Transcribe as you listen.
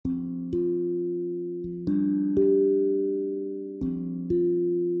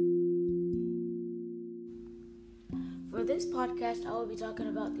this podcast, I will be talking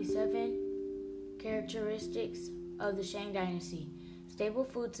about the 7 characteristics of the Shang Dynasty: stable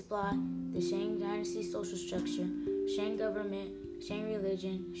food supply, the Shang Dynasty social structure, Shang government, Shang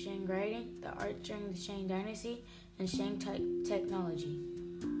religion, Shang writing, the art during the Shang Dynasty, and Shang technology.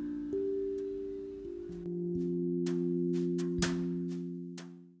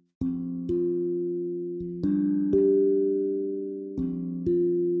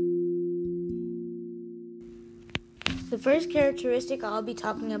 The first characteristic I'll be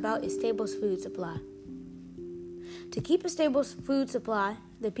talking about is stable food supply. To keep a stable food supply,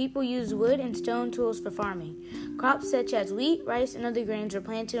 the people used wood and stone tools for farming. Crops such as wheat, rice, and other grains were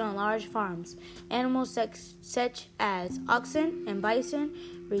planted on large farms. Animals such as oxen and bison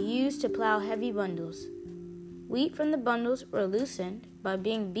were used to plow heavy bundles. Wheat from the bundles were loosened by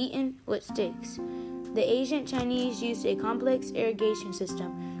being beaten with sticks. The ancient Chinese used a complex irrigation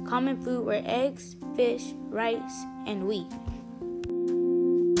system. Common food were eggs, fish, rice, and wheat.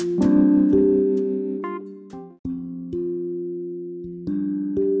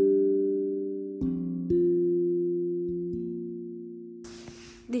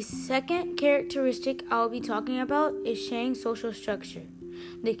 The second characteristic I'll be talking about is Shang's social structure.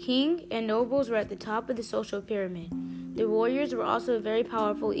 The king and nobles were at the top of the social pyramid. The warriors were also very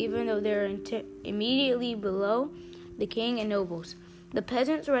powerful, even though they were immediately below the king and nobles. The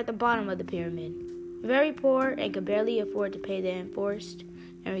peasants were at the bottom of the pyramid, very poor and could barely afford to pay the enforced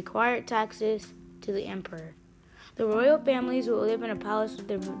and required taxes to the emperor. The royal families would live in a palace with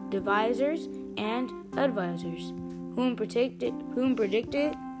their devisers and advisors, whom predicted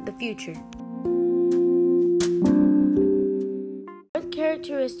the future. The fourth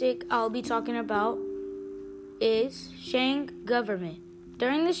characteristic I'll be talking about is Shang government.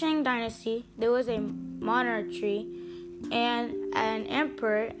 During the Shang Dynasty, there was a monarchy and an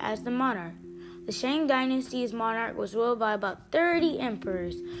emperor as the monarch. The Shang Dynasty's monarch was ruled by about 30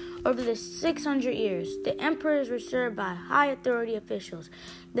 emperors over the 600 years. The emperors were served by high authority officials.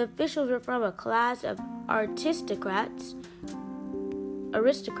 The officials were from a class of aristocrats,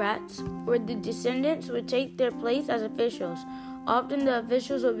 where the descendants would take their place as officials. Often the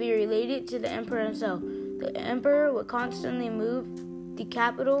officials would be related to the emperor himself. The emperor would constantly move the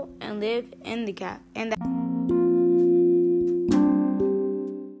capital and live in the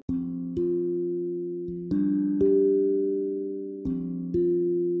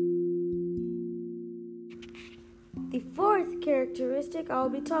The fourth characteristic I'll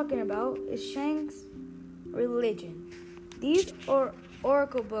be talking about is Shang's religion. These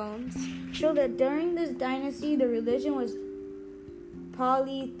oracle bones show that during this dynasty, the religion was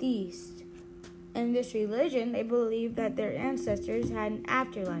polytheist. In this religion, they believed that their ancestors had an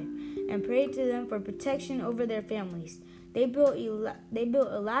afterlife and prayed to them for protection over their families. They built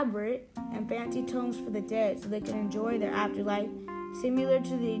elaborate and fancy tombs for the dead so they could enjoy their afterlife, similar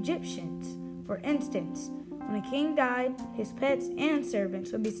to the Egyptians. For instance, when a king died, his pets and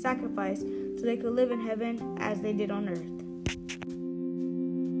servants would be sacrificed so they could live in heaven as they did on earth.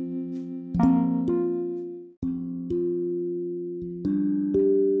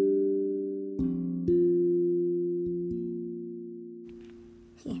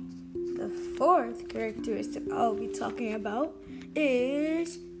 The fourth characteristic I'll be talking about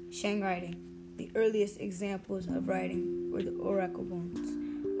is Shang writing. The earliest examples of writing were the oracle bones.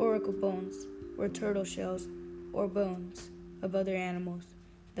 Oracle bones were turtle shells or bones of other animals.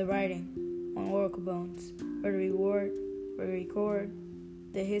 The writing on oracle bones were to record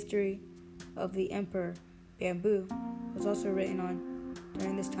the history of the emperor. Bamboo was also written on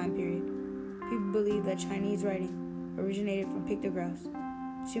during this time period. People believe that Chinese writing originated from pictographs.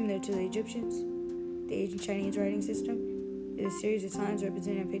 Similar to the Egyptians, the ancient Chinese writing system is a series of signs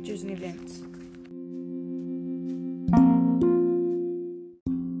representing pictures and events.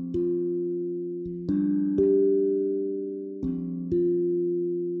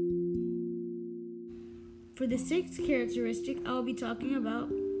 For the sixth characteristic I'll be talking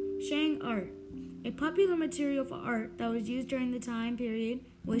about, Shang art. A popular material for art that was used during the time period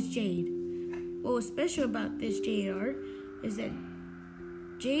was jade. What was special about this jade art is that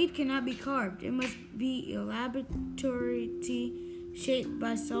jade cannot be carved. It must be elaborately shaped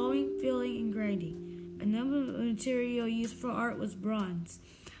by sawing, filling, and grinding. Another material used for art was bronze.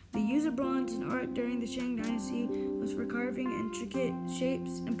 The use of bronze in art during the Shang Dynasty was for carving intricate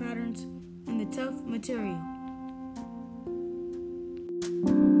shapes and patterns in the tough material.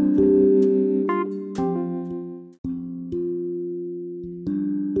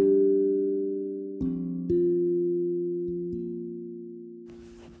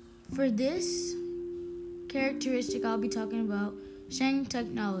 For this characteristic I'll be talking about Shang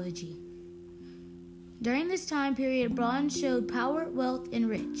technology. During this time period, bronze showed power, wealth, and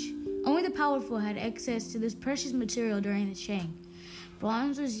rich. Only the powerful had access to this precious material during the Shang.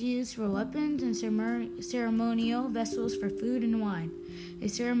 Bronze was used for weapons and ceremonial vessels for food and wine. A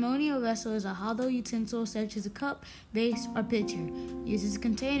ceremonial vessel is a hollow utensil such as a cup, vase, or pitcher, used as a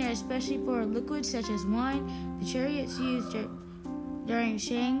container especially for liquids such as wine. The chariots used during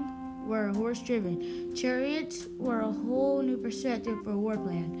Shang were horse-driven. Chariots were a whole new perspective for a war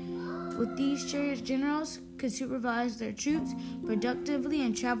plan. With these chariots, generals could supervise their troops productively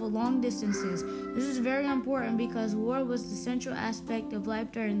and travel long distances. This is very important because war was the central aspect of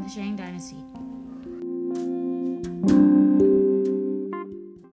life during the Shang Dynasty.